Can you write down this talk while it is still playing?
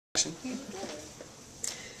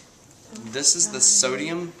This is the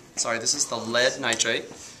this is the lead nitrate,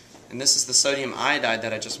 and this is the sodium iodide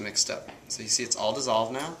that I just mixed up. So you see it's all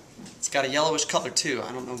dissolved now. It's got a yellowish color too.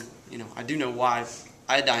 I don't know, I do know why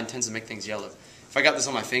iodine tends to make things yellow. If I got this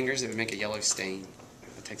on my fingers, it would make a yellow stain.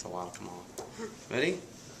 It takes a while to come off. Ready?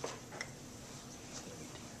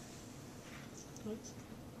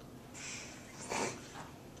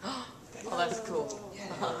 Oh, that's cool.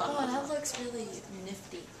 Oh, that looks really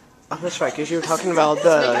nifty. Oh, that's right, because you were talking about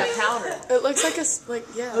the... Powder. It looks like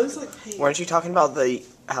yeah. It looks like paint. Weren't you talking about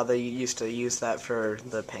how they used to use that for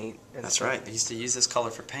the paint? That's right. They used to use this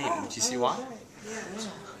color for paint. Did you see why?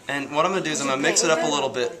 And what I'm going to do is I'm going to mix it up a little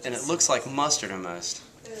bit, and it looks like mustard almost.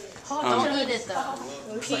 Don't eat it though.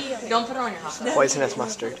 Don't put it on your hot dog. Poisonous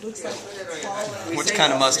mustard. Which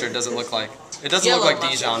kind of mustard does it look like? It doesn't look like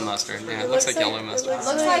Dijon mustard. Yeah, it looks like yellow mustard.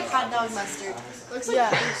 Looks like hot dog mustard. Looks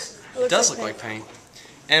like paint. It does look like paint.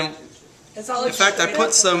 And in fact, I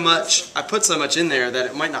put so much in there that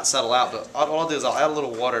it might not settle out. But what I'll do is I'll add a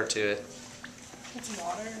little water to it. It's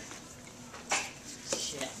water.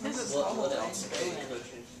 Shit. What else?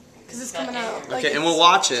 Because it's coming out. Like Okay, and we'll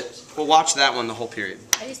watch it. We'll watch that one the whole period.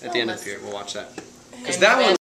 At the end of the period, we'll watch that. Because that one.